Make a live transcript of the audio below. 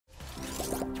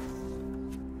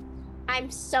I'm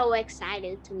so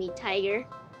excited to meet Tiger.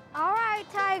 All right,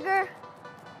 Tiger.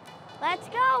 Let's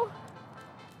go.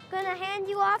 Gonna hand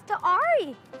you off to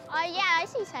Ari. Yeah, I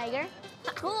see Tiger.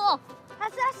 Cool.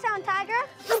 How's that sound, Tiger?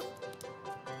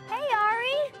 Hey,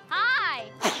 Ari. Hi.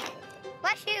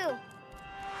 Bless you.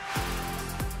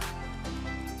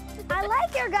 I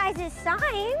like your guys'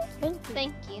 sign.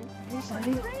 Thank you.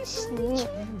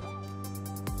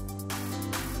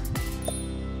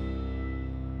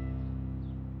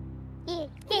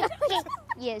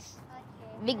 Yes.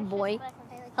 Big boy.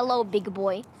 Hello, big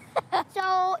boy.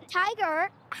 So, Tiger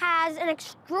has an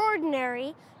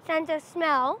extraordinary sense of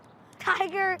smell.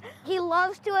 Tiger, he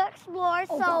loves to explore,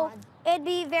 so it'd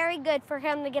be very good for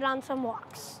him to get on some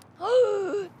walks.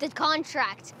 The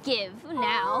contract give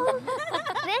now.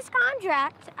 This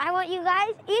contract, I want you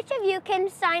guys, each of you can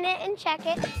sign it and check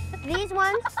it. These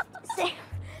ones say,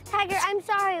 Tiger, I'm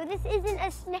sorry, this isn't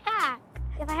a snack.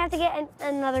 If I have to get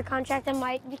another contract, I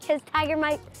might, because Tiger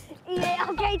might eat it.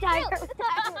 Okay, Tiger.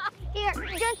 Here,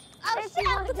 just...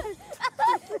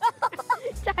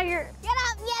 Tiger. Get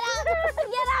up, get up,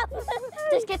 get up.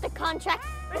 Just get the contract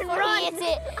before he eats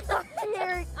it.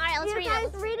 Here. All right, let's read it. You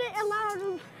guys read it aloud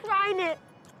and sign it.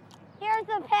 Here's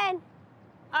the pen.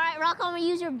 All right, Rocco, I'm gonna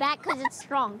use your back because it's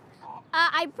strong.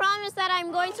 I promise that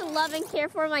I'm going to love and care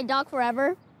for my dog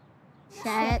forever.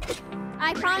 Check.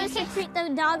 I promise to treat the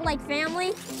dog like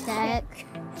family. Check.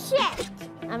 Check.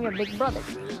 I'm your big brother.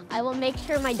 I will make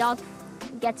sure my dog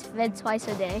gets fed twice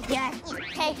a day. Yes.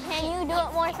 Hey, can you do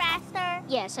it more faster?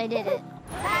 Yes, I did it.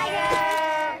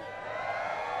 Tiger!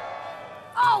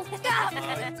 Oh, stop!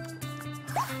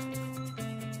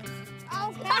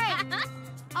 Okay.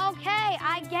 Okay,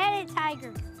 I get it,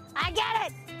 Tiger. I get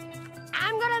it.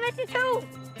 I'm gonna miss you too.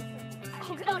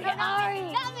 Oh, no, Get Ari.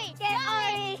 Not me. Get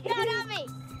Ari. No, not me.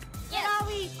 Get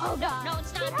Ari. Oh, no. No,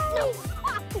 it's not.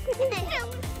 Get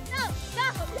No.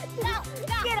 No.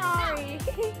 Get Ari.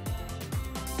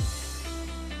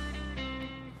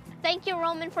 Thank you,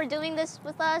 Roman, for doing this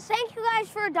with us. Thank you guys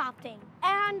for adopting.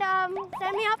 And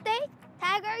send me an update.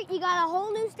 Tiger, you got a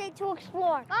whole new state to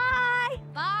explore. Bye.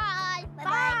 Bye.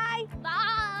 Bye.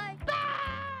 Bye.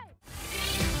 Bye.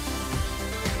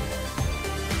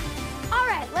 All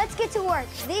right, let's get to work.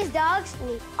 These dogs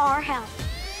need our help.